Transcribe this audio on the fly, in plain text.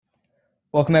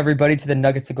Welcome, everybody, to the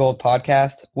Nuggets of Gold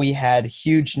podcast. We had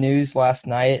huge news last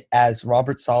night as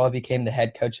Robert Saleh became the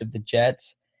head coach of the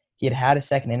Jets. He had had a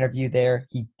second interview there.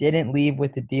 He didn't leave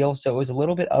with the deal, so it was a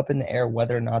little bit up in the air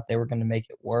whether or not they were going to make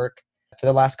it work. For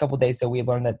the last couple of days, though, we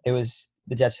learned that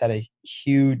the Jets had a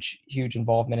huge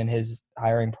involvement in his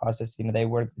hiring process. They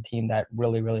were the team that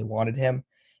really wanted him,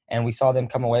 and we saw them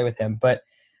come away with him. But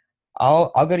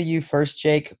I'll go to you first,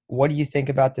 Jake. What do you think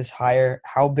about this hire?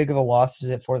 How big of a loss is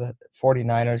it for the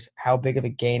 49ers? How big of a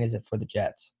gain is it for the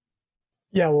Jets?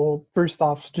 Yeah, well, first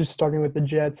off, just starting with the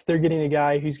Jets, they're getting a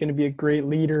guy who's going to be a great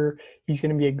leader. He's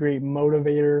going to be a great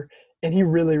motivator, and he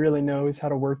really knows how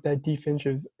to work that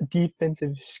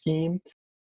defensive scheme.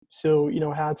 So,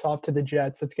 hats off to the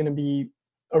Jets. That's going to be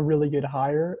a really good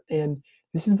hire. And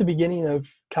this is the beginning of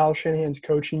Kyle Shanahan's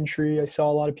coaching tree. I saw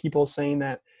a lot of people saying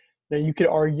that, you could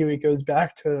argue it goes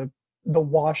back to the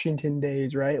Washington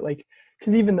days, right? Like,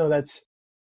 because even though that's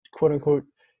quote unquote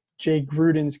Jay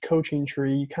Gruden's coaching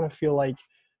tree, you kind of feel like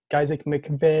guys like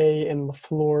McVay and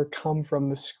LaFleur come from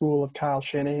the school of Kyle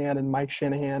Shanahan and Mike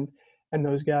Shanahan and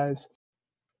those guys.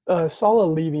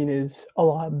 Saleh leaving is a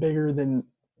lot bigger than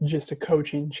just a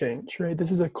coaching change, right?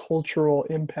 This is a cultural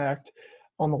impact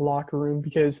on the locker room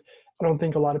because I don't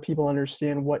think a lot of people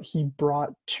understand what he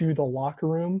brought to the locker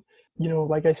room.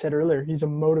 Like I said earlier, he's a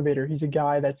motivator. He's a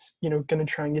guy that's, going to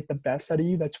try and get the best out of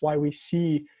you. That's why we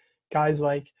see guys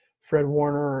like Fred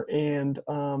Warner and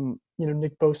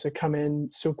Nick Bosa come in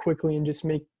so quickly and just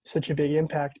make such a big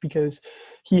impact because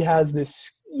he has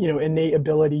this innate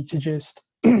ability to just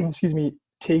excuse me,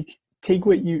 take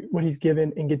what he's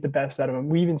given and get the best out of him.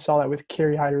 We even saw that with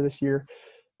Kerry Hyder this year,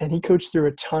 and he coached through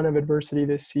a ton of adversity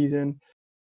this season.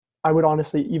 I would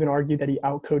honestly even argue that he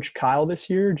outcoached Kyle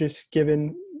this year, just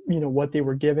given what they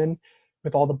were given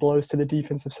with all the blows to the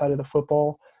defensive side of the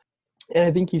football. And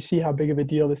I think you see how big of a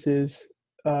deal this is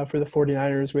for the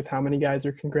 49ers with how many guys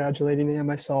are congratulating him.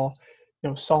 I saw,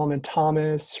 Solomon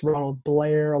Thomas, Ronald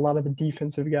Blair, a lot of the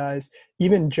defensive guys,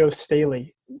 even Joe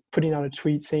Staley putting out a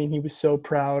tweet saying he was so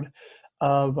proud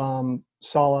of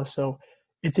Saleh. So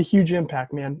it's a huge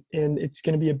impact, man. And it's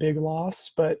going to be a big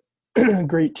loss, but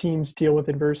great teams deal with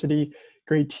adversity.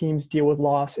 Great teams deal with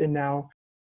loss. And now,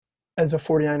 as a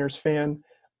 49ers fan,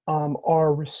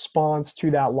 our response to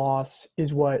that loss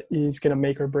is what is going to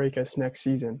make or break us next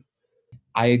season.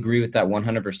 I agree with that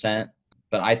 100%.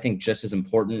 But I think just as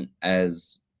important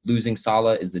as losing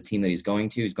Saleh is the team that he's going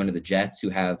to. He's going to the Jets, who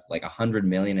have like $100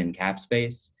 million in cap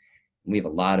space. We have a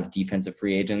lot of defensive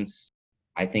free agents.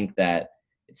 I think that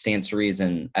it stands to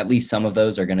reason at least some of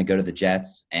those are going to go to the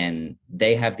Jets, and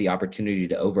they have the opportunity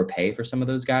to overpay for some of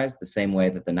those guys the same way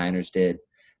that the Niners did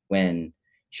when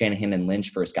Shanahan and Lynch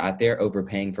first got there,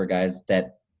 overpaying for guys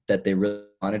that they really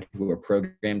wanted, who were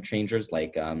program changers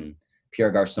like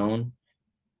Pierre Garçon.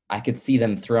 I could see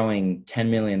them throwing $10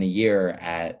 million a year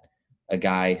at a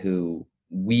guy who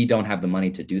we don't have the money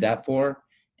to do that for.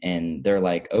 And they're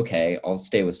like, okay, I'll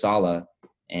stay with Saleh,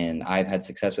 and I've had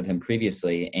success with him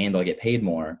previously, and I'll get paid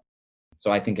more. So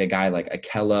I think a guy like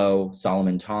Akello,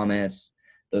 Solomon Thomas,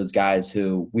 those guys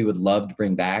who we would love to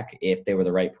bring back if they were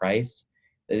the right price,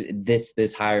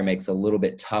 this hire makes it a little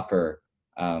bit tougher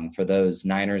for those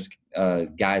Niners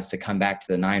guys to come back to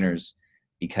the Niners,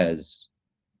 because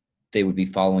they would be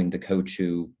following the coach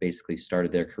who basically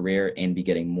started their career and be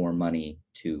getting more money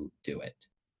to do it.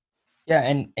 Yeah,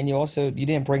 and you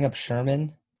didn't bring up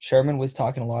Sherman. Sherman was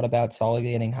talking a lot about Saleh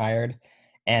getting hired,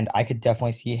 and I could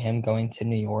definitely see him going to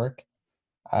New York.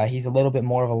 He's a little bit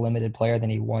more of a limited player than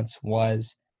he once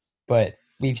was, but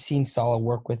we've seen Saleh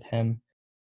work with him.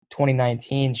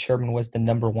 2019, Sherman was the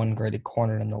number one graded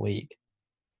corner in the league.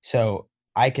 So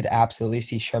I could absolutely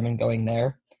see Sherman going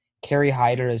there. Kerry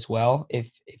Hyder as well, if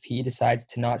he decides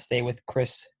to not stay with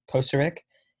Chris Kocurek,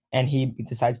 and he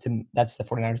decides to, that's the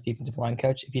 49ers defensive line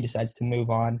coach, if he decides to move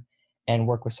on and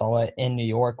work with Saleh in New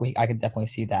York, I could definitely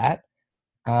see that.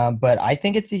 But I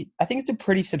think it's a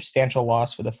pretty substantial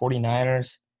loss for the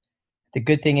 49ers. The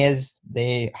good thing is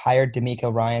they hired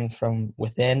DeMeco Ryan from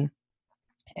within,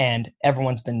 and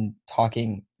everyone's been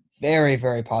talking very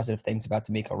positive things about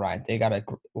DeMeco Ryan. They got a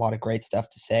lot of great stuff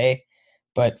to say.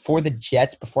 But for the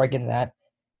Jets, before I get into that,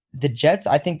 the Jets,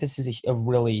 I think this is a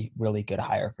really good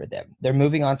hire for them. They're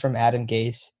moving on from Adam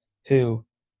Gase, who,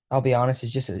 I'll be honest,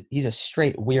 he's a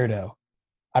straight weirdo.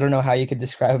 I don't know how you could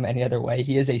describe him any other way.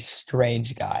 He is a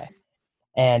strange guy.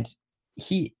 And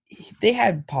they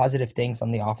had positive things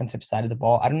on the offensive side of the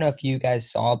ball. I don't know if you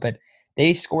guys saw, but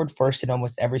they scored first in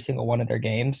almost every single one of their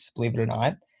games, believe it or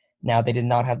not. Now, they did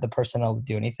not have the personnel to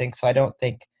do anything, so I don't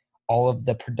think all of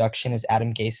the production is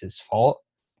Adam Gase's fault.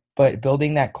 But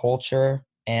building that culture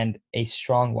and a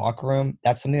strong locker room,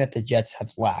 that's something that the Jets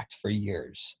have lacked for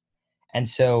years. And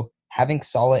so having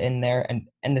Saleh in there,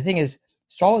 and the thing is,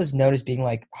 Saleh is known as being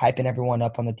like hyping everyone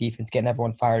up on the defense, getting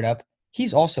everyone fired up.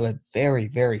 He's also a very,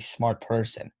 very smart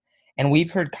person. And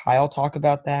we've heard Kyle talk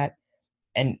about that,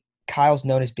 and Kyle's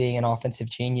known as being an offensive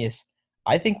genius.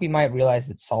 I think we might realize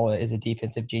that Saleh is a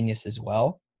defensive genius as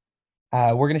well.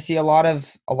 We're going to see a lot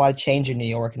of change in New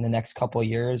York in the next couple of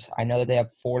years. I know that they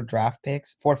have 4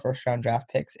 first-round draft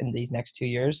picks in these next 2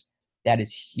 years. That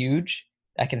is huge.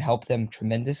 That can help them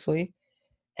tremendously.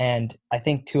 And I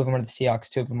think 2 of them are the Seahawks,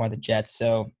 2 of them are the Jets.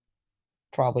 So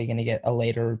probably going to get a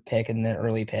later pick and an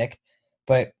early pick.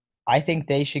 But I think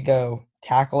they should go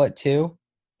tackle at 2,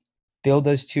 build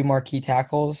those 2 marquee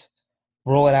tackles,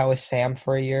 roll it out with Sam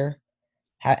for a year.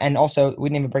 And also, we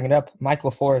didn't even bring it up, Mike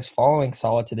LaFleur is following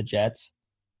Saleh to the Jets.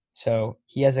 So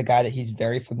he has a guy that he's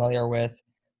very familiar with.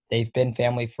 They've been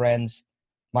family friends.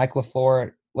 Mike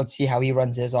LaFleur, let's see how he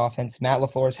runs his offense. Matt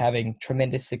LaFleur is having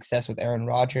tremendous success with Aaron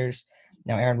Rodgers.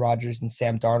 Now, Aaron Rodgers and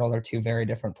Sam Darnold are 2 very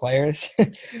different players.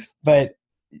 But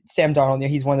Sam Darnold,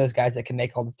 he's one of those guys that can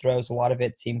make all the throws. A lot of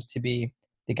it seems to be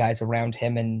the guys around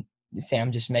him and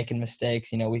Sam just making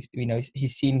mistakes. We know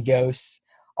he's seen ghosts,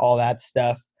 all that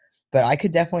stuff. But I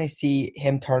could definitely see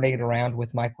him turning it around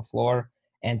with Mike LaFleur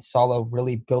and Saleh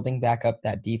really building back up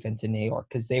that defense in New York,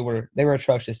 because they were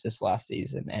atrocious this last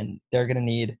season, and they're gonna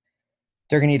need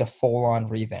a full on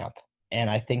revamp. And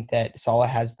I think that Saleh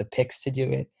has the picks to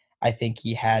do it. I think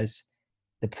he has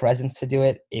the presence to do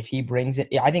it. I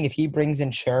think if he brings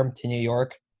in Sherm to New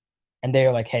York, and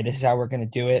they're like, hey, this is how we're gonna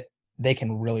do it, they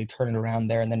can really turn it around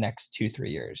there in the next 2-3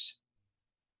 years.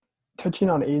 Touching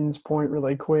on Aiden's point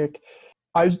really quick,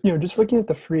 I was, just looking at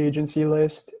the free agency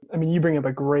list. I mean, you bring up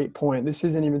a great point. This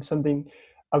isn't even something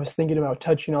I was thinking about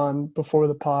touching on before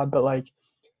the pod, but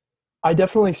I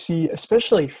definitely see,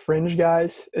 especially fringe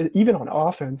guys, even on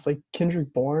offense, like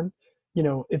Kendrick Bourne.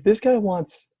 If this guy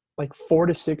wants like $4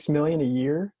 to $6 million a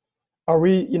year, are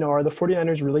the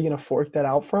 49ers really going to fork that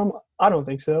out from? I don't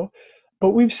think so. But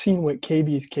we've seen what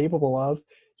KB is capable of.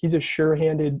 He's a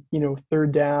sure-handed,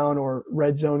 third down or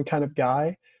red zone kind of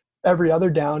guy. Every other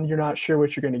down, you're not sure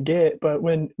what you're going to get, but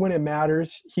when it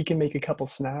matters, he can make a couple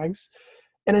snags.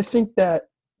 And I think that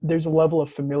there's a level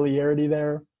of familiarity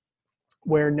there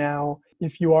where now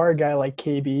if you are a guy like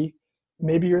KB,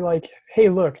 maybe you're like, hey,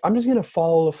 look, I'm just going to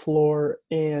follow LaFleur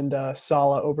and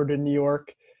Saleh over to New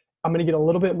York. I'm going to get a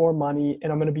little bit more money,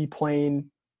 and I'm going to be playing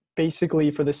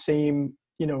basically for the same,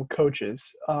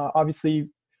 coaches. Obviously,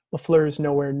 LaFleur is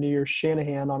nowhere near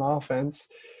Shanahan on offense.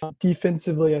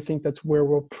 Defensively, I think that's where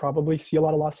we'll probably see a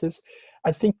lot of losses.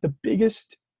 I think the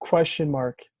biggest question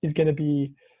mark is going to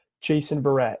be Jason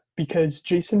Verrett, because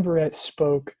Jason Verrett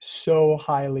spoke so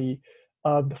highly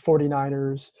of the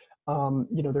 49ers,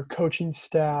 their coaching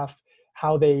staff,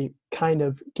 how they kind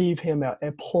of gave him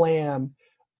a plan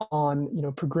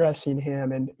on, progressing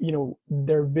him and,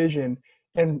 their vision.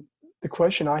 And the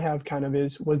question I have kind of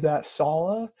is, was that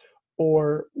Saleh,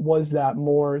 or was that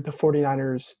more the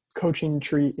 49ers coaching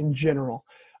tree in general?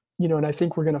 And I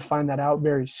think we're going to find that out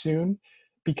very soon,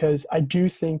 because I do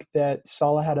think that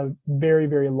Saleh had a very,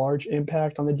 very large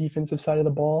impact on the defensive side of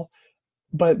the ball.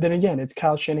 But then again, it's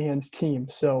Kyle Shanahan's team.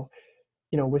 So,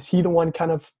 was he the one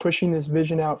kind of pushing this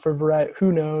vision out for Verrett?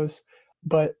 Who knows?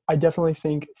 But I definitely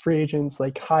think free agents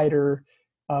like Hyder,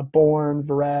 Bourne,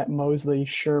 Verrett, Mosley,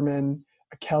 Sherman,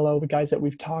 Akello, the guys that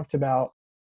we've talked about,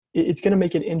 it's going to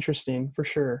make it interesting for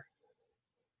sure.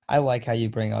 I like how you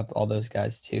bring up all those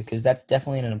guys too, because that's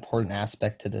definitely an important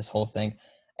aspect to this whole thing.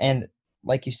 And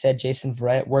like you said, Jason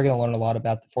Verrett, we're going to learn a lot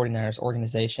about the 49ers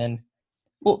organization.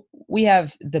 Well, we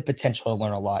have the potential to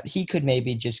learn a lot. He could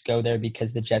maybe just go there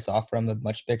because the Jets offer him a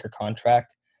much bigger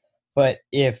contract. But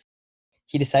if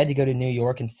he decided to go to New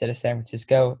York instead of San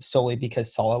Francisco solely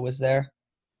because Saleh was there,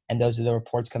 and those are the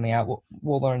reports coming out,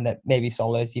 we'll learn that maybe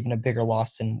Saleh is even a bigger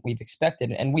loss than we've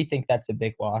expected. And we think that's a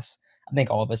big loss. I think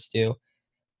all of us do.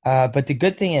 But the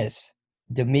good thing is,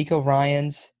 DeMeco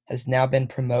Ryans has now been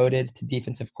promoted to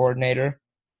defensive coordinator.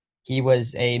 He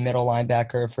was a middle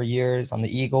linebacker for years on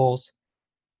the Eagles.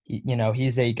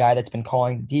 He's a guy that's been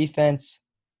calling the defense.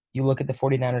 You look at the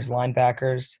 49ers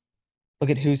linebackers, look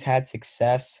at who's had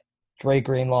success. Dre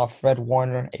Greenlaw, Fred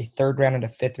Warner, a 3rd round and a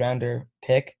 5th rounder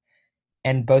pick.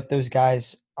 And both those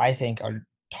guys, I think, are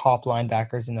top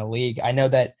linebackers in the league. I know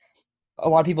that a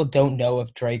lot of people don't know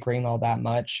of Dre Greenlaw that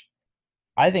much.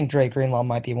 I think Dre Greenlaw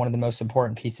might be one of the most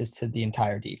important pieces to the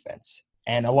entire defense.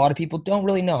 And a lot of people don't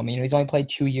really know him. He's only played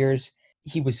 2 years.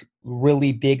 He was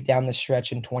really big down the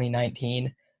stretch in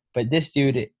 2019. But this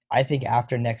dude, I think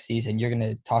after next season, you're going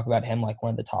to talk about him like one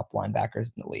of the top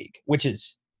linebackers in the league, which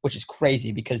is which is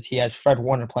crazy because he has Fred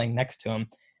Warner playing next to him,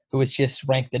 who is just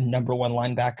ranked the number one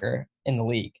linebacker in the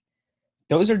league.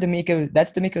 That's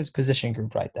DeMeco's position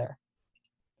group right there.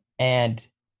 And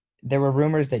there were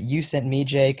rumors that you sent me,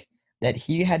 Jake, that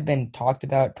he had been talked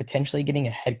about potentially getting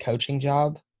a head coaching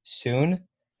job soon.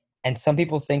 And some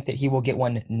people think that he will get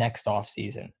one next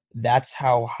offseason. That's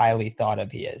how highly thought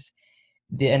of he is.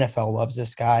 The NFL loves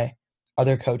this guy.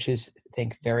 Other coaches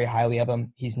think very highly of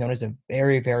him. He's known as a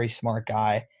very, very smart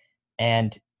guy.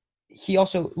 And he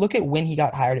also, look at when he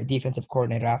got hired at defensive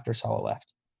coordinator after Saleh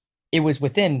left. It was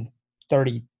within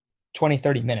 30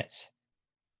 minutes.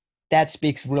 That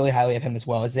speaks really highly of him as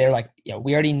well. As they're like,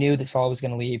 we already knew that Saleh was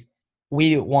going to leave.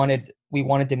 We wanted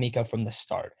DeMeco from the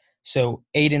start. So,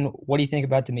 Aiden, what do you think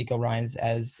about DeMeco Ryans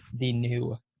as the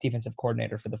new defensive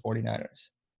coordinator for the 49ers?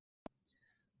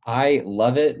 I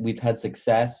love it. We've had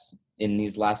success in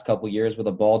these last couple of years with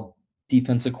a ball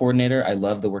defensive coordinator. I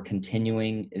love that we're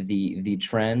continuing the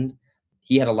trend.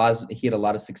 He had a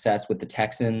lot of success with the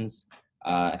Texans.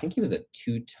 I think he was a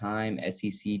 2-time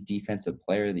SEC Defensive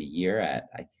Player of the Year at,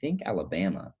 I think,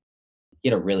 Alabama. He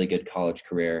had a really good college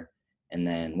career and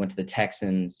then went to the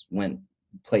Texans,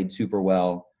 played super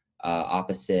well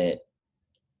opposite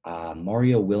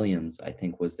Mario Williams, I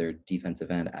think, was their defensive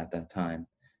end at that time.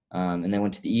 And then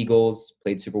went to the Eagles,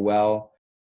 played super well.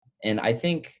 And I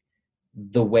think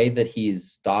the way that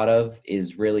he's thought of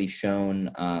is really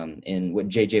shown in what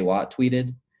J.J. Watt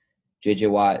tweeted. J.J.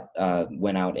 Watt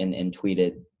went out and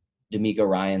tweeted, DeMeco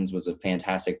Ryans was a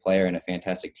fantastic player and a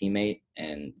fantastic teammate.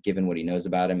 And given what he knows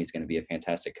about him, he's going to be a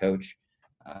fantastic coach.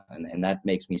 And that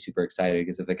makes me super excited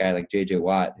because if a guy like J.J.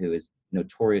 Watt, who is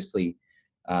notoriously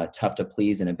tough to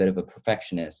please and a bit of a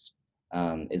perfectionist,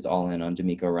 is all in on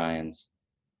DeMeco Ryans,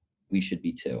 we should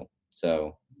be too.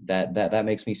 So that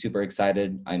makes me super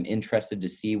excited. I'm interested to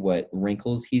see what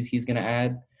wrinkles he's going to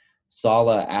add.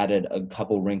 Saleh added a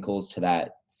couple wrinkles to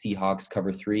that Seahawks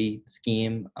cover 3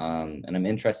 scheme, and I'm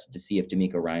interested to see if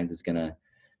DeMeco Ryans is going to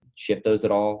shift those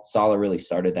at all. Saleh really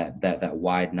started that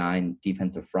wide 9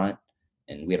 defensive front,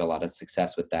 and we had a lot of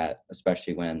success with that,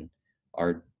 especially when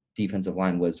our defensive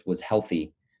line was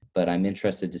healthy. But I'm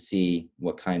interested to see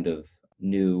what kind of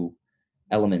new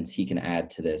elements he can add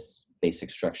to this basic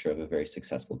structure of a very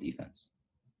successful defense.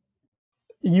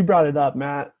 You brought it up,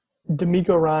 Matt.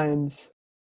 DeMeco Ryans,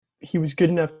 he was good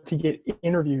enough to get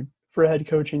interviewed for a head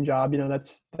coaching job.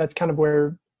 That's kind of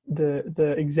where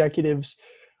the executives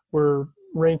were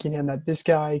ranking him, that this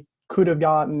guy could have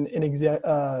gotten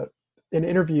an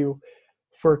interview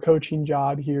for a coaching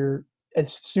job here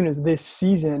as soon as this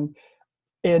season.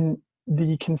 And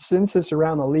the consensus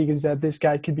around the league is that this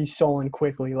guy could be stolen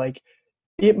quickly. Like,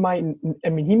 he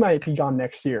might be gone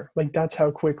next year. Like, that's how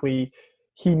quickly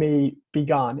he may be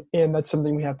gone. And that's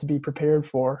something we have to be prepared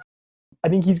for. I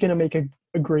think he's going to make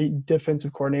a great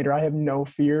defensive coordinator. I have no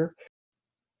fear.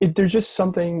 There's just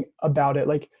something about it.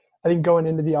 Like, I think going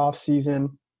into the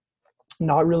offseason,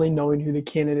 not really knowing who the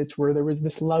candidates were, there was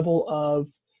this level of,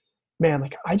 man,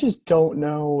 like, I just don't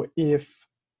know if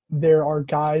there are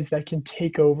guys that can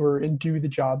take over and do the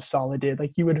job Saleh did.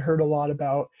 Like, you had heard a lot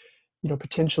about,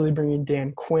 potentially bringing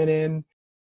Dan Quinn in,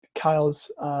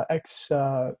 Kyle's ex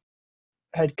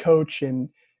head coach in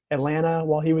Atlanta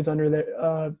while he was under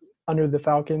the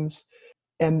Falcons.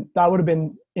 And that would have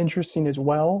been interesting as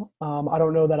well. I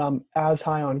don't know that I'm as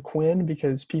high on Quinn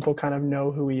because people kind of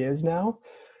know who he is now.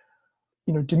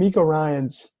 DeMeco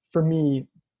Ryans, for me,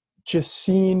 just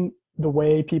seeing the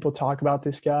way people talk about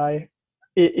this guy,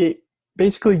 it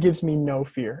basically gives me no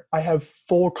fear. I have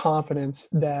full confidence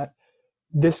that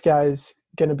this guy's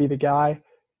going to be the guy.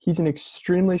 He's an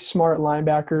extremely smart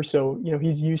linebacker. So,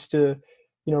 he's used to,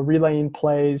 relaying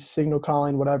plays, signal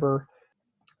calling, whatever.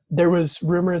 There was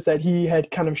rumors that he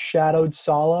had kind of shadowed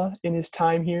Saleh in his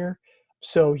time here.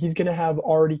 So he's going to have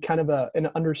already kind of an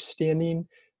understanding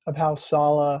of how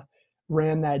Saleh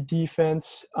ran that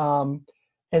defense.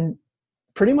 And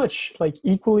pretty much like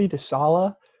equally to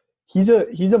Saleh, he's a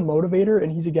motivator,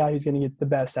 and he's a guy who's going to get the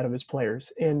best out of his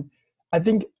players. And I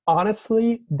think,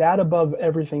 honestly, that above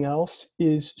everything else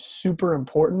is super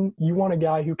important. You want a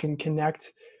guy who can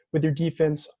connect with your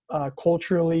defense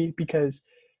culturally, because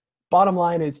bottom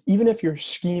line is, even if your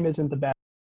scheme isn't the best,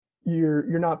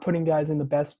 you're not putting guys in the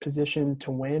best position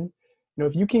to win.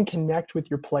 If you can connect with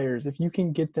your players, if you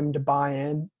can get them to buy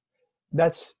in,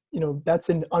 that's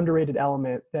an underrated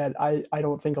element that I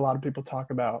don't think a lot of people talk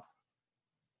about.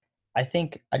 I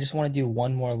think I just want to do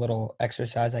one more little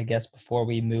exercise, I guess, before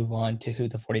we move on to who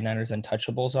the 49ers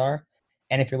untouchables are.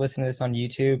 And if you're listening to this on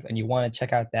YouTube and you want to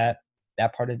check out that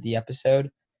part of the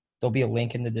episode, there'll be a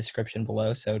link in the description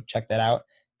below, so check that out.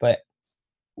 But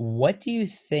what do you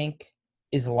think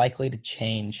is likely to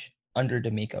change under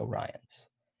DeMeco Ryans.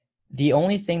 The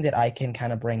only thing that I can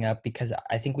kind of bring up, because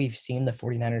I think we've seen the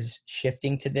 49ers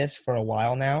shifting to this for a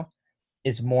while now,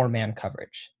 is more man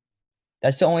coverage.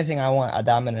 That's the only thing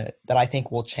that I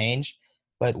think will change.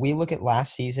 But we look at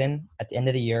last season at the end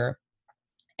of the year,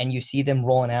 and you see them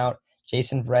rolling out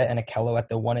Jason Verrett and Akello at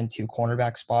the 1 and 2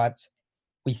 cornerback spots.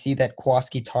 We see that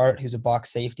Kowalski Tart, who's a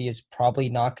box safety, is probably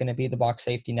not going to be the box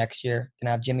safety next year. Going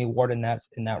to have Jimmy Ward in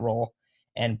that role,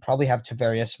 and probably have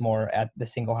Tavarius Moore at the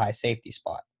single high safety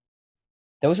spot.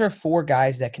 Those are 4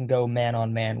 guys that can go man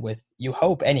on man with, you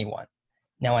hope, anyone.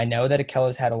 Now, I know that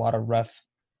Akello's had a lot of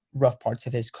rough parts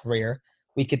of his career.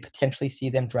 We could potentially see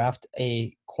them draft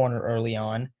a corner early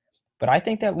on. But I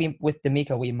think that with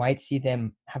DeMeco, we might see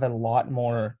them have a lot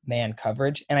more man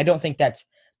coverage. And I don't think that's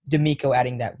DeMeco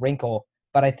adding that wrinkle,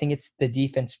 but I think it's the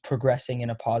defense progressing in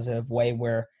a positive way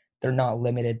where they're not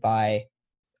limited by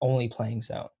only playing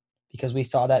zone. Because we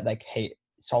saw that, like, hey,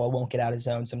 Saleh won't get out of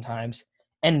zone sometimes.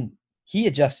 And he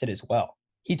adjusted as well.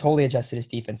 He totally adjusted his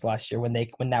defense last year when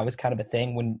that was kind of a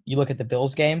thing. When you look at the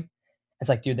Bills game, it's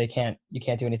like, dude, you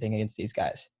can't do anything against these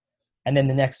guys. And then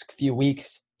the next few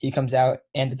weeks, he comes out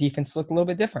and the defense looked a little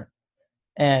bit different.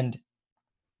 And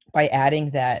by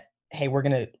adding that, hey, we're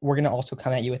gonna also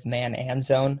come at you with man and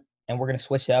zone, and we're gonna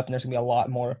switch it up, and there's gonna be a lot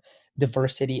more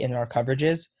diversity in our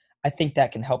coverages, I think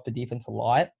that can help the defense a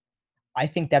lot. I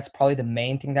think that's probably the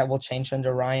main thing that will change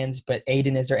under Ryans. But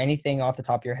Aiden, is there anything off the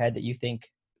top of your head that you think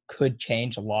could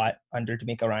change a lot under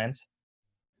DeMeco Ryans?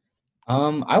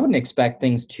 I wouldn't expect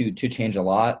things to change a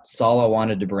lot. Saleh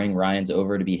wanted to bring Ryans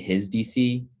over to be his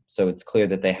DC, so it's clear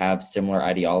that they have similar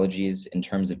ideologies in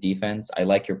terms of defense. I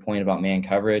like your point about man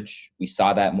coverage. We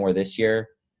saw that more this year,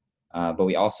 but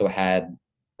we also had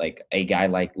like a guy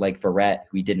like Verrett,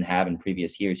 who we didn't have in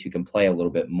previous years, who can play a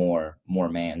little bit more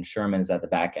man. Sherman is at the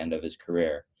back end of his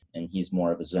career, and he's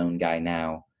more of a zone guy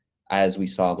now, as we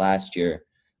saw last year.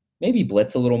 Maybe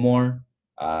blitz a little more.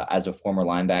 As a former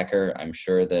linebacker, I'm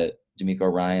sure that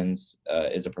DeMeco Ryans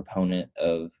is a proponent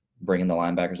of bringing the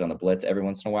linebackers on the blitz every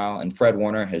once in a while. And Fred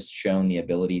Warner has shown the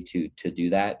ability to do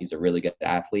that. He's a really good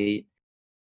athlete.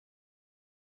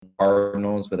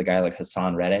 Cardinals with a guy like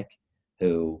Hassan Reddick,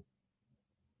 who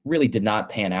really did not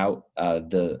pan out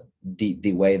the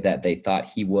way that they thought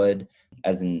he would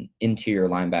as an interior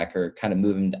linebacker, kind of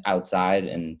move him outside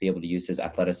and be able to use his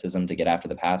athleticism to get after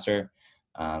the passer.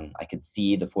 I could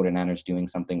see the 49ers doing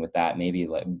something with that, maybe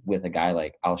like with a guy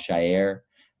like Al-Shaair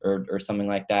or something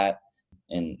like that.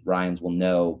 And Ryans will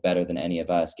know better than any of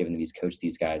us, given that he's coached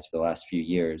these guys for the last few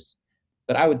years.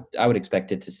 But I would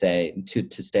expect it to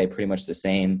stay pretty much the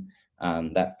same,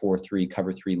 that 4-3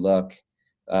 cover 3 look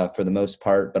for the most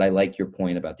part. But I like your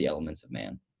point about the elements of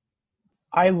man.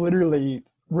 I literally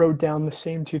wrote down the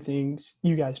same 2 things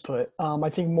you guys put. I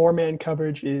think more man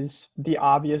coverage is the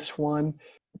obvious one,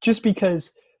 just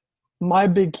because my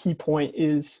big key point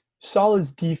is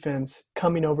Saleh's defense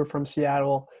coming over from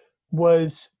Seattle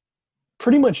was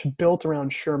pretty much built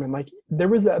around Sherman. Like, there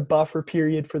was that buffer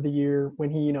period for the year when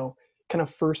he, kind of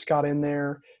first got in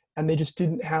there, and they just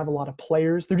didn't have a lot of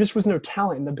players. There just was no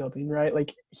talent in the building, right?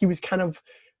 Like, he was kind of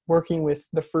working with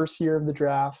the first year of the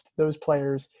draft, those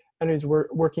players, and he was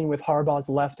working with Harbaugh's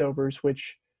leftovers,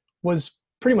 which was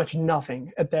pretty much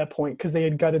nothing at that point because they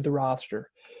had gutted the roster.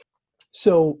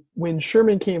 So when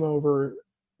Sherman came over,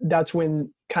 that's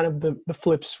when kind of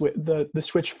the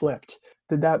switch flipped.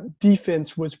 That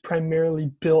defense was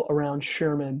primarily built around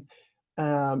Sherman.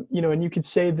 And you could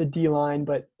say the D-line,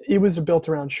 but it was built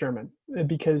around Sherman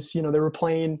because, they were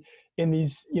playing in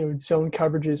these, zone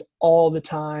coverages all the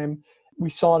time. We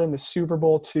saw it in the Super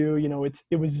Bowl too.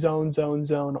 It was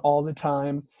zone all the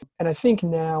time. And I think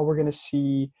now we're going to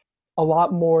see a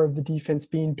lot more of the defense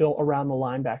being built around the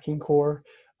linebacking core.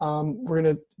 We're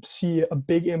going to see a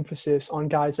big emphasis on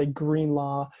guys like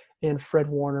Greenlaw and Fred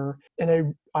Warner.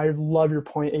 And I love your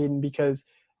point, Aiden, because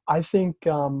I think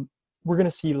we're going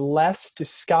to see less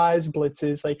disguised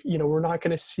blitzes. Like, we're not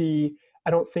going to see, I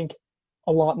don't think,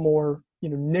 a lot more,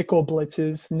 nickel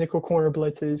corner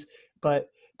blitzes, but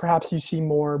perhaps you see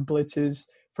more blitzes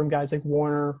from guys like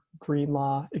Warner,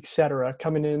 Greenlaw, etc.,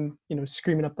 coming in,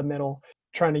 screaming up the middle,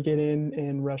 trying to get in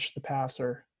and rush the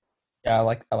passer. Yeah, I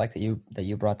like that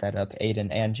you brought that up, Aiden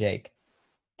and Jake.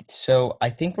 So I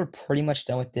think we're pretty much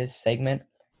done with this segment.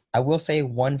 I will say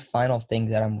one final thing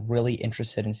that I'm really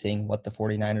interested in seeing what the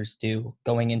 49ers do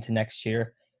going into next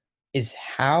year is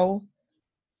how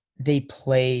they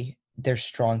play their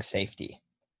strong safety.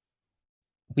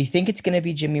 We think it's going to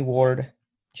be Jimmy Ward.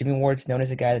 Jimmy Ward's known as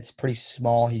a guy that's pretty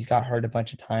small. He's got hurt a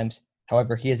bunch of times.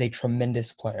 However, he is a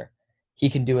tremendous player. He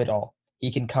can do it all.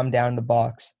 He can come down in the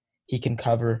box. He can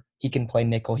cover. He can play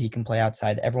nickel. He can play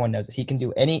outside. Everyone knows it. He can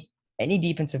do any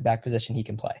defensive back position he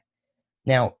can play.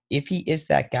 Now, if he is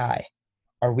that guy,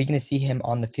 are we going to see him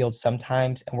on the field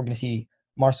sometimes, and we're going to see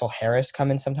Marcel Harris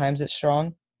come in sometimes at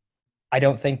strong? I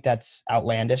don't think that's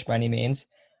outlandish by any means.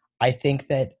 I think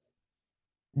that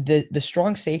the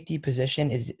strong safety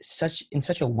position is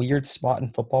such a weird spot in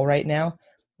football right now,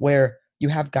 where you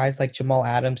have guys like Jamal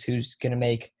Adams who's going to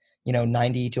make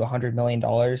 90 to $100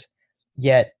 million,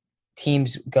 yet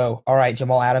teams go, all right,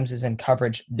 Jamal Adams is in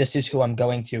coverage. This is who I'm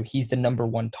going to. He's the number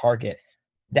one target.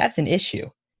 That's an issue.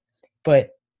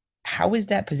 But how is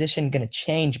that position going to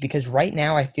change? Because right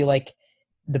now I feel like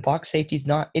the box safety is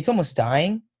not, it's almost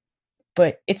dying,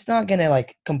 but it's not going to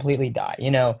like completely die.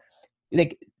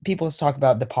 Like people talk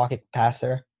about the pocket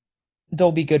passer.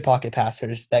 There'll be good pocket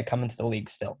passers that come into the league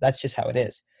still. That's just how it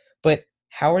is. But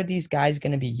how are these guys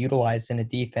going to be utilized in a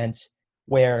defense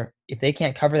where if they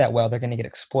can't cover that well, they're going to get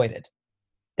exploited?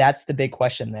 That's the big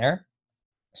question there.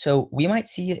 So we might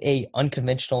see a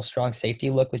unconventional strong safety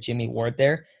look with Jimmy Ward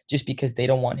there, just because they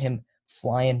don't want him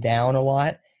flying down a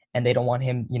lot, and they don't want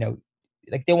him,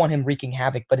 like they want him wreaking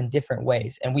havoc, but in different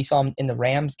ways. And we saw him in the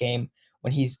Rams game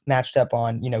when he's matched up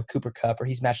on, Cooper Kupp, or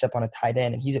he's matched up on a tight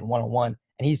end and he's at one-on-one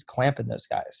and he's clamping those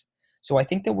guys. So I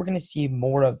think that we're going to see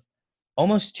more of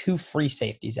almost two free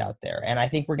safeties out there. And I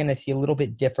think we're going to see a little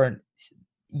bit different,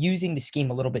 using the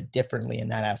scheme a little bit differently in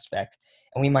that aspect.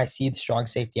 And we might see the strong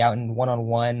safety out in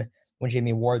one-on-one when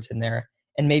Jimmy Ward's in there.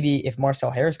 And maybe if Marcel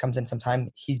Harris comes in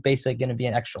sometime, he's basically going to be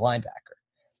an extra linebacker.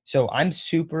 So I'm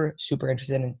super, super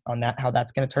interested on that, how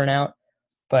that's going to turn out.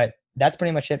 But that's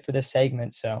pretty much it for this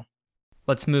segment. So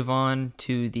let's move on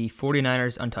to the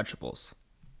 49ers untouchables.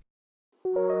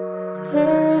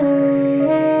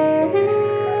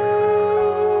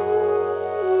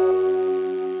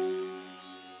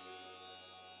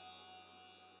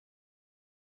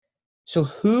 So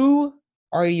who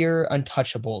are your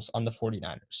untouchables on the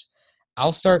 49ers?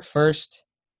 I'll start first.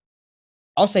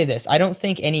 I'll say this. I don't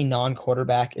think any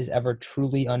non-quarterback is ever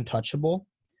truly untouchable.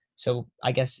 So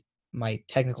I guess my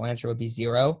technical answer would be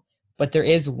 0. But there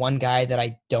is one guy that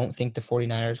I don't think the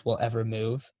 49ers will ever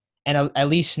move, and at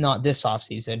least not this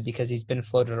offseason, because he's been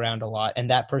floated around a lot, and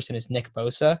that person is Nick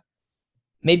Bosa.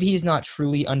 Maybe he's not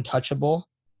truly untouchable,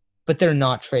 but they're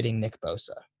not trading Nick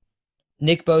Bosa.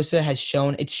 Nick Bosa has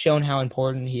shown how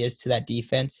important he is to that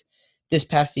defense. This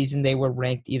past season, they were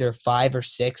ranked either 5 or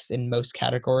 6 in most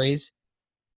categories.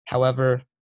 However,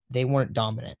 they weren't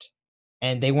dominant,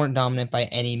 and they weren't dominant by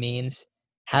any means.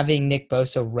 Having Nick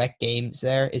Bosa wreck games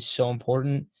there is so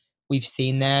important. We've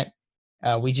seen that.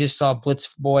 We just saw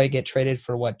Blitz Boy get traded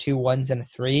for 2 1s and a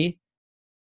 3.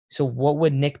 So what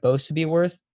would Nick Bosa be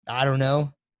worth? I don't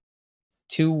know.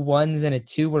 2 1s and a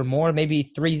 2 or more, maybe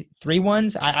 3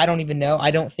 1s. I don't even know.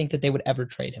 I don't think that they would ever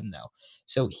trade him though.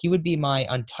 So he would be my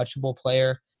untouchable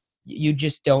player. You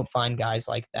just don't find guys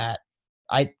like that.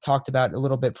 I talked about a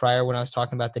little bit prior when I was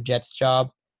talking about the Jets job,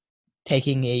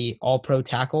 taking a all-pro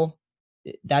tackle.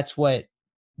 That's what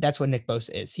Nick Bosa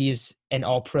is. He is an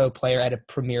all-pro player at a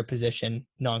premier position,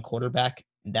 non-quarterback,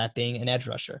 that being an edge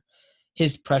rusher.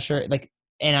 His pressure,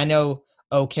 and I know,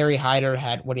 Kerry Hyder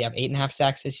had, 8.5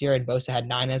 sacks this year, and Bosa had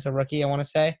 9 as a rookie, I want to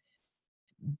say.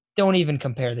 Don't even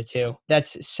compare the two.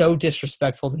 That's so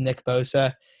disrespectful to Nick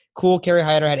Bosa. Cool, Kerry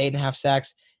Hyder had 8.5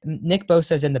 sacks. Nick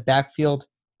Bosa is in the backfield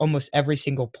almost every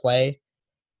single play.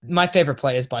 My favorite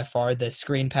play is by far the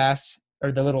screen pass,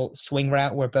 or the little swing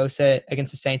route where Bosa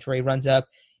against the Saints, where he runs up,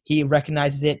 he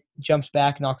recognizes it, jumps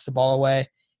back, knocks the ball away.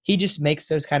 He just makes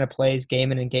those kind of plays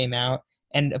game in and game out.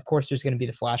 And, of course, there's going to be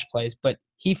the flash plays, but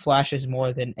he flashes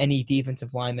more than any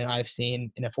defensive lineman I've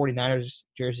seen in a 49ers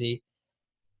jersey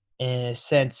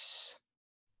since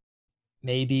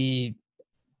maybe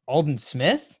Aldon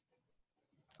Smith.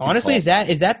 Honestly, is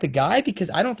that the guy? Because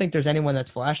I don't think there's anyone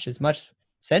that's flashed as much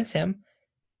since him.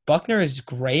 Buckner is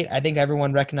great. I think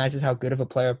everyone recognizes how good of a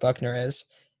player Buckner is.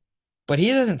 But he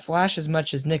doesn't flash as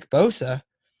much as Nick Bosa.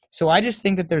 So I just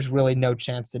think that there's really no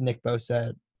chance that Nick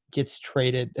Bosa gets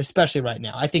traded, especially right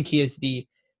now. I think he is the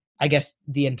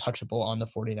untouchable on the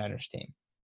 49ers team.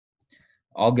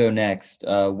 I'll go next.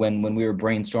 When we were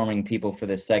brainstorming people for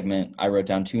this segment, I wrote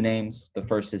down 2 names. The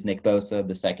first is Nick Bosa.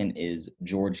 The second is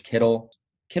George Kittle.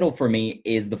 Kittle, for me,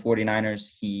 is the 49ers.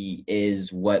 He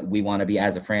is what we want to be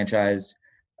as a franchise.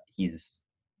 He's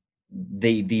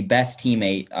the best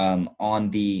teammate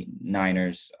on the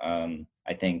Niners.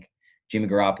 I think Jimmy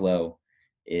Garoppolo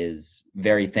is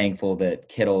very thankful that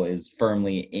Kittle is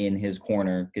firmly in his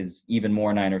corner, because even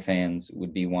more Niner fans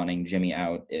would be wanting Jimmy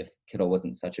out if Kittle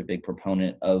wasn't such a big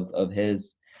proponent of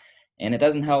his. And it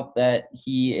doesn't help that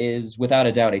he is, without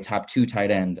a doubt, a top 2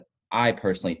 tight end I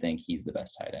personally think he's the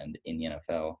best tight end in the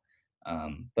NFL.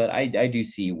 But I do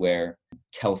see where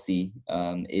Kelsey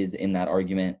is in that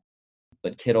argument.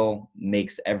 But Kittle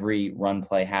makes every run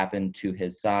play happen to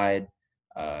his side,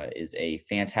 is a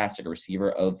fantastic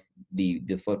receiver of the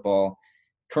football.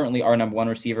 Currently our number one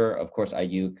receiver, of course,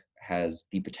 Ayuk has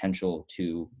the potential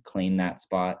to claim that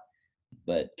spot,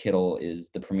 but Kittle is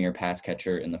the premier pass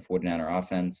catcher in the 49er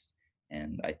offense.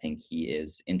 And I think he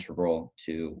is integral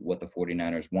to what the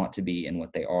 49ers want to be and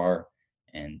what they are.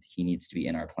 And he needs to be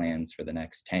in our plans for the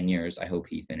next 10 years. I hope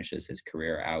he finishes his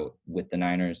career out with the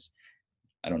Niners.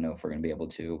 I don't know if we're going to be able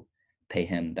to pay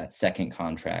him that second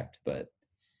contract, but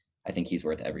I think he's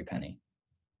worth every penny.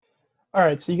 All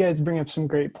right, so you guys bring up some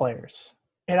great players.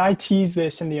 And I teased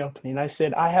this in the opening. I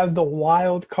said, I have the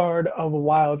wild card of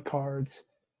wild cards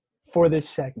for this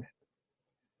segment.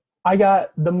 I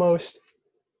got the most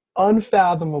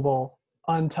unfathomable,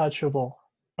 untouchable,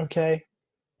 okay?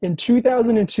 In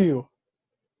 2002,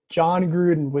 John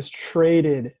Gruden was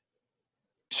traded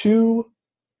to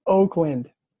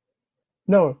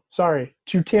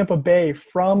Tampa Bay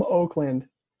from Oakland.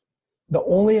 The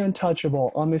only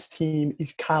untouchable on this team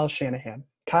is Kyle Shanahan.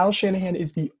 Kyle Shanahan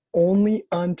is the only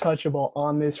untouchable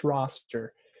on this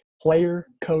roster. Player,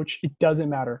 coach, it doesn't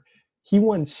matter. He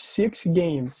won 6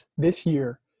 games this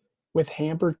year with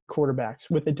hampered quarterbacks,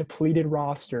 with a depleted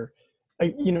roster.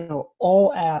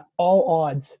 All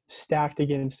odds stacked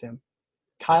against him.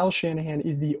 Kyle Shanahan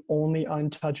is the only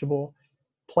untouchable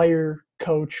player,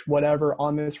 coach, whatever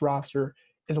on this roster.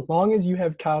 As long as you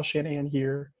have Kyle Shanahan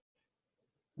here,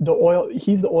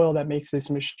 he's the oil that makes this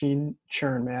machine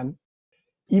churn, man.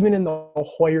 Even in the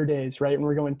Hoyer days, right, when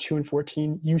we're going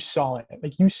 2-14, you saw it.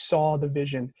 Like, you saw the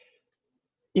vision.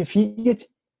 If he gets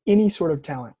any sort of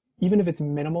talent, even if it's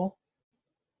minimal,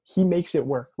 he makes it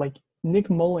work. Like, Nick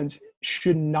Mullins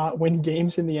should not win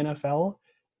games in the NFL,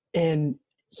 and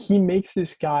he makes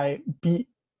this guy beat,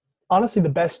 honestly, the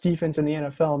best defense in the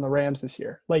NFL in the Rams this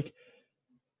year. Like,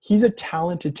 he's a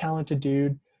talented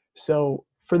dude. So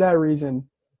for that reason,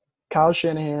 Kyle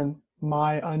Shanahan,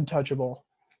 my untouchable.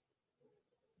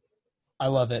 I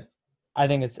love it. I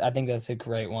think that's a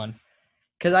great one.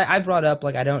 Because I brought up,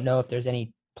 like, I don't know if there's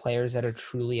any players that are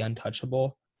truly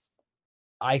untouchable.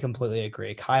 I completely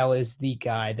agree. Kyle is the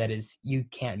guy that is, you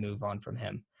can't move on from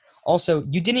him. Also,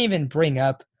 you didn't even bring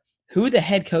up who the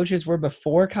head coaches were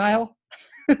before Kyle.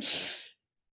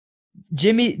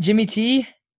 Jimmy T,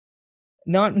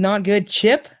 not good.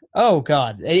 Chip, oh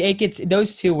God, it gets,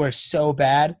 those two were so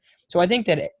bad. So I think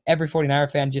that every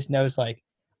 49er fan just knows, like,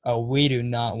 oh, we do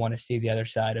not want to see the other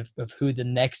side of who the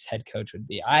next head coach would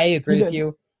be. I agree with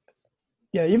you.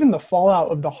 Yeah, even the fallout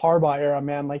of the Harbaugh era,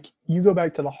 man. Like, you go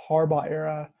back to the Harbaugh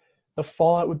era, the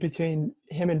fallout between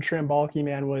him and Trent Baalke,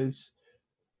 man, was,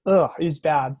 it was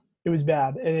bad. It was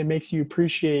bad, and it makes you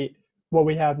appreciate what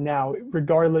we have now.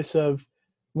 Regardless of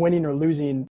winning or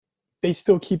losing, they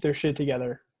still keep their shit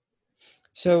together.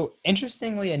 So,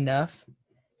 interestingly enough,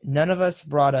 none of us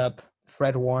brought up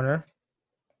Fred Warner.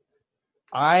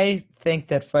 I think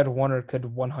that Fred Warner could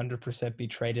 100% be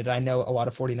traded. I know a lot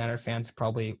of 49er fans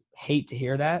probably hate to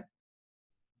hear that.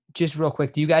 Just real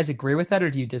quick, do you guys agree with that,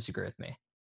 or do you disagree with me?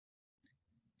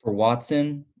 For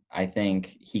Watson, I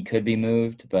think he could be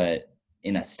moved, but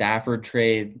in a Stafford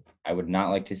trade, I would not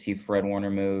like to see Fred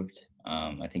Warner moved.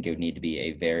 I think it would need to be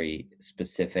a very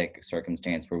specific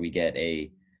circumstance where we get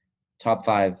a top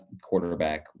 5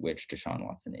 quarterback, which Deshaun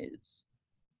Watson is.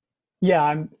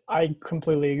 Yeah, I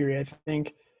completely agree. I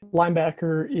think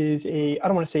linebacker is I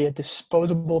don't want to say a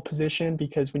disposable position,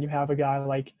 because when you have a guy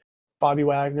like Bobby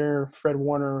Wagner, Fred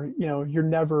Warner, you're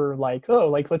never like, oh,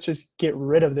 like, let's just get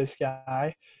rid of this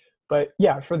guy. But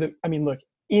yeah, look,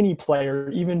 any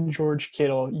player, even George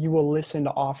Kittle, you will listen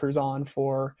to offers on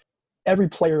for. Every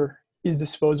player is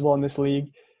disposable in this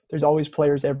league. There's always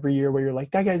players every year where you're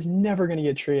like, that guy's never going to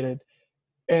get traded.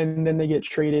 And then they get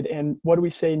traded. And what do we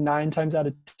say 9 times out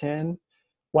of 10?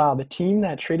 Wow, the team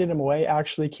that traded him away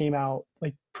actually came out,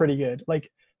 like, pretty good.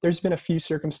 Like, there's been a few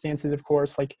circumstances, of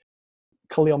course, like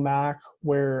Khalil Mack,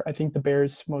 where I think the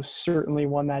Bears most certainly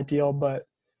won that deal. But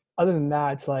other than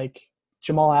that, it's like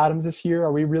Jamal Adams this year.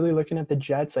 Are we really looking at the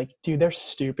Jets? Like, dude, they're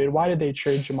stupid. Why did they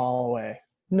trade Jamal away?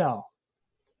 No.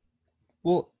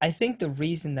 Well, I think the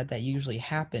reason that usually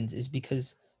happens is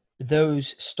because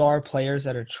those star players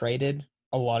that are traded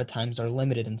a lot of times are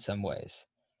limited in some ways.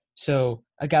 So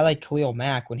a guy like Khalil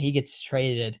Mack, when he gets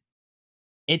traded,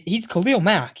 he's Khalil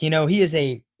Mack. He is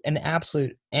an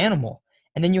absolute animal.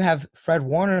 And then you have Fred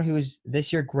Warner, who's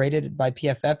this year graded by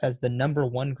PFF as the number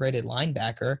 1 graded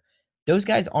linebacker. Those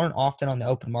guys aren't often on the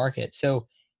open market. So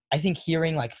I think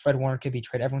hearing, like, Fred Warner could be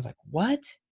traded, everyone's like, what?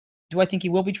 Do I think he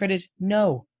will be traded?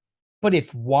 No. But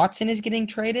if Watson is getting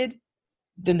traded,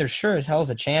 then there sure as hell is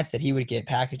a chance that he would get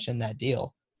packaged in that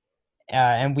deal.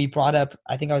 And we brought up,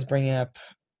 I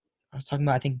was talking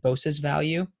about, I think, Bosa's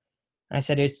value. And I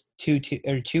said it's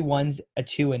two ones, a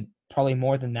two, and probably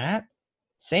more than that.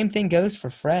 Same thing goes for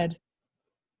Fred.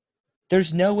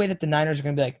 There's no way that the Niners are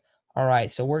going to be like, all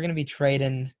right, so we're going to be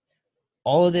trading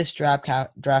all of this draft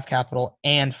capital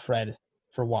and Fred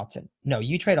for Watson. No,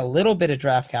 you trade a little bit of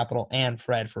draft capital and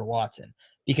Fred for Watson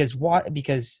because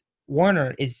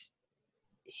Warner is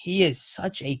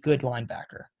such a good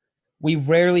linebacker. We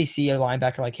rarely see a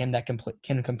linebacker like him that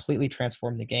can completely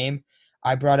transform the game.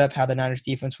 I brought up how the Niners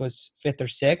defense was 5th or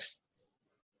 6th.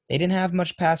 They didn't have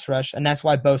much pass rush, and that's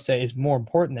why Bosa is more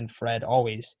important than Fred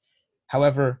always.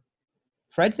 However,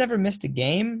 Fred's never missed a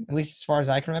game, at least as far as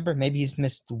I can remember. Maybe he's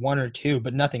missed 1 or 2,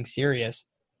 but nothing serious.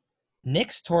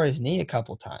 Nick's tore his knee a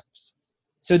couple times.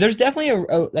 So there's definitely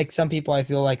like some people I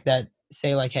feel like that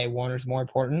say like, hey, Warner's more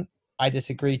important. I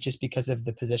disagree just because of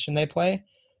the position they play.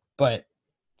 But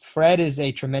Fred is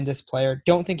a tremendous player.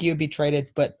 Don't think he would be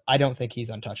traded, but I don't think he's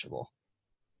untouchable.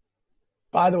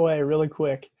 By the way, really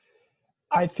quick,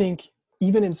 I think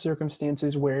even in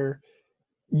circumstances where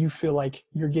you feel like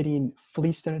you're getting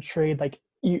fleeced in a trade, like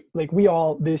we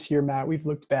all this year, Matt, we've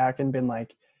looked back and been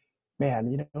like,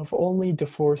 man, if only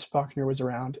DeForest Buckner was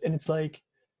around. And it's like,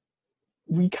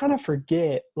 we kind of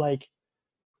forget, like,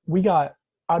 we got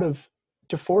out of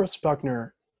DeForest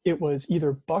Buckner, it was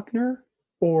either Buckner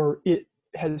or it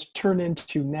has turned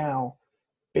into now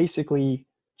basically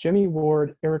Jimmy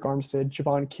Ward, Eric Armstead,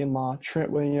 Javon Kinlaw,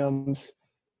 Trent Williams,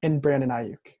 and Brandon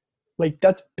Ayuk. Like,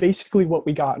 that's basically what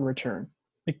we got in return.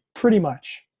 Like, pretty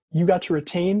much. You got to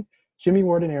retain Jimmy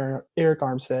Ward and Eric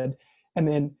Armstead, and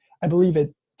then I believe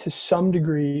it to some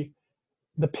degree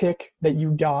the pick that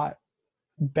you got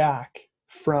back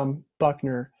from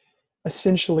Buckner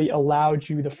essentially allowed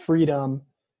you the freedom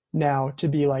now to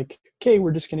be like, okay,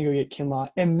 we're just going to go get Kinlaw,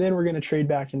 and then we're going to trade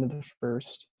back into the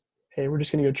first. Hey, we're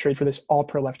just going to go trade for this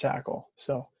all-pro left tackle.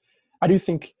 So I do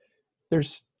think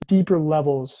there's deeper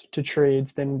levels to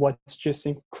trades than what's just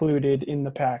included in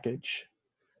the package.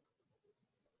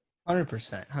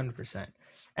 100%.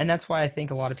 And that's why I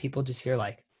think a lot of people just hear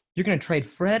like, you're going to trade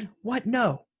Fred? What?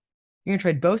 No. You're going to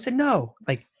trade Bosa? No.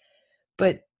 Like,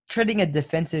 but trading a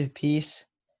defensive piece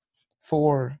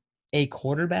for a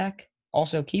quarterback,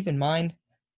 also keep in mind,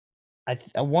 I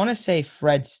want to say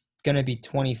Fred's going to be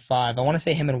 25. I want to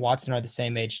say him and Watson are the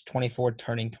same age, 24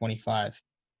 turning 25.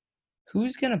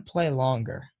 Who's going to play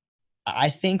longer? I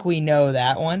think we know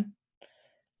that one.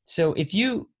 So if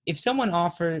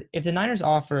the Niners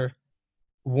offer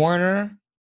Warner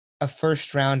a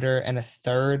first rounder and a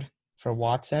third for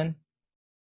Watson,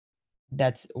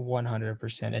 that's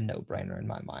 100% a no-brainer in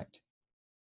my mind.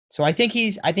 So I think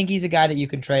he's a guy that you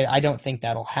can trade. I don't think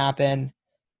that'll happen.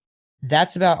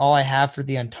 That's about all I have for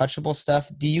the untouchable stuff.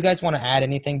 Do you guys want to add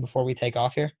anything before we take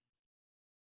off here?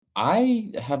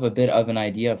 I have a bit of an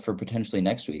idea for potentially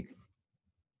next week.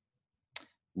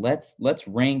 Let's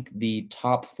rank the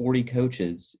top 40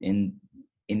 coaches in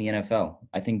the NFL.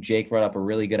 I think Jake brought up a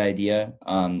really good idea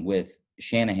with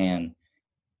Shanahan.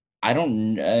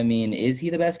 Is he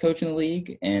the best coach in the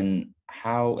league? And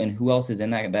who else is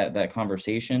in that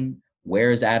conversation?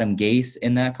 Where is Adam Gase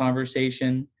in that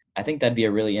conversation? I think that'd be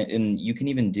and you can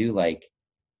even do like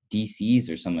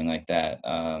DCs or something like that.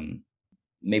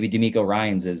 Maybe DeMeco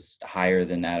Ryans is higher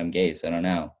than Adam Gase. I don't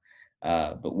know.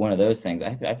 But one of those things,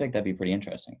 I think that'd be pretty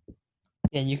interesting.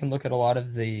 And you can look at a lot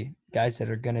of the guys that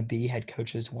are going to be head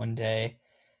coaches one day,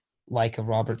 like a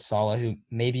Robert Saleh, who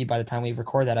maybe by the time we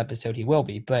record that episode, he will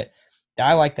be. But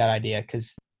I like that idea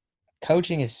because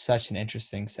coaching is such an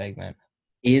interesting segment.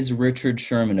 Is Richard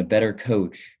Sherman a better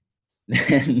coach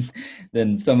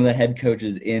than some of the head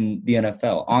coaches in the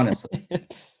NFL? Honestly,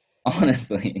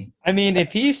 honestly. I mean,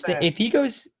 if he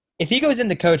goes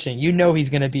into coaching, he's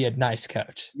going to be a nice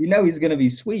coach. He's going to be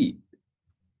sweet.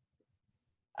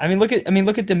 I mean, look at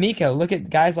DeMeco. Look at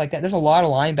guys like that. There's a lot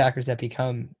of linebackers that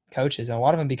become coaches, and a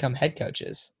lot of them become head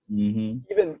coaches.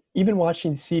 Mm-hmm. Even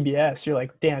watching CBS, you're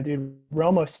like, damn, dude,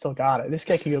 Romo's still got it. This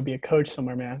guy could go be a coach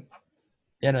somewhere, man.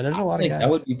 Yeah, no, there's a lot of guys. That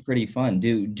would be pretty fun.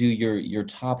 Do your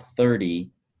top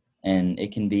 30, and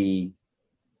it can be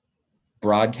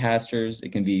broadcasters,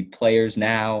 it can be players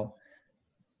now.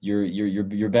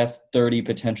 Your best 30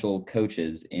 potential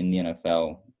coaches in the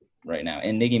NFL right now,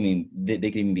 and they could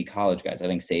even be college guys. I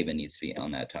think Saban needs to be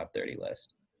on that top 30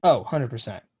 list. Oh,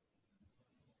 100%.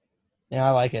 Yeah,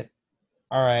 I like it.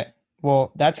 All right.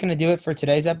 Well, that's going to do it for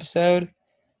today's episode.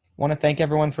 Want to thank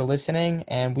everyone for listening,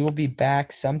 and we will be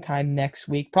back sometime next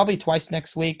week, probably twice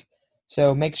next week.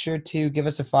 So make sure to give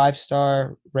us a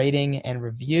 5-star rating and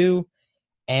review,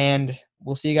 and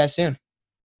we'll see you guys soon.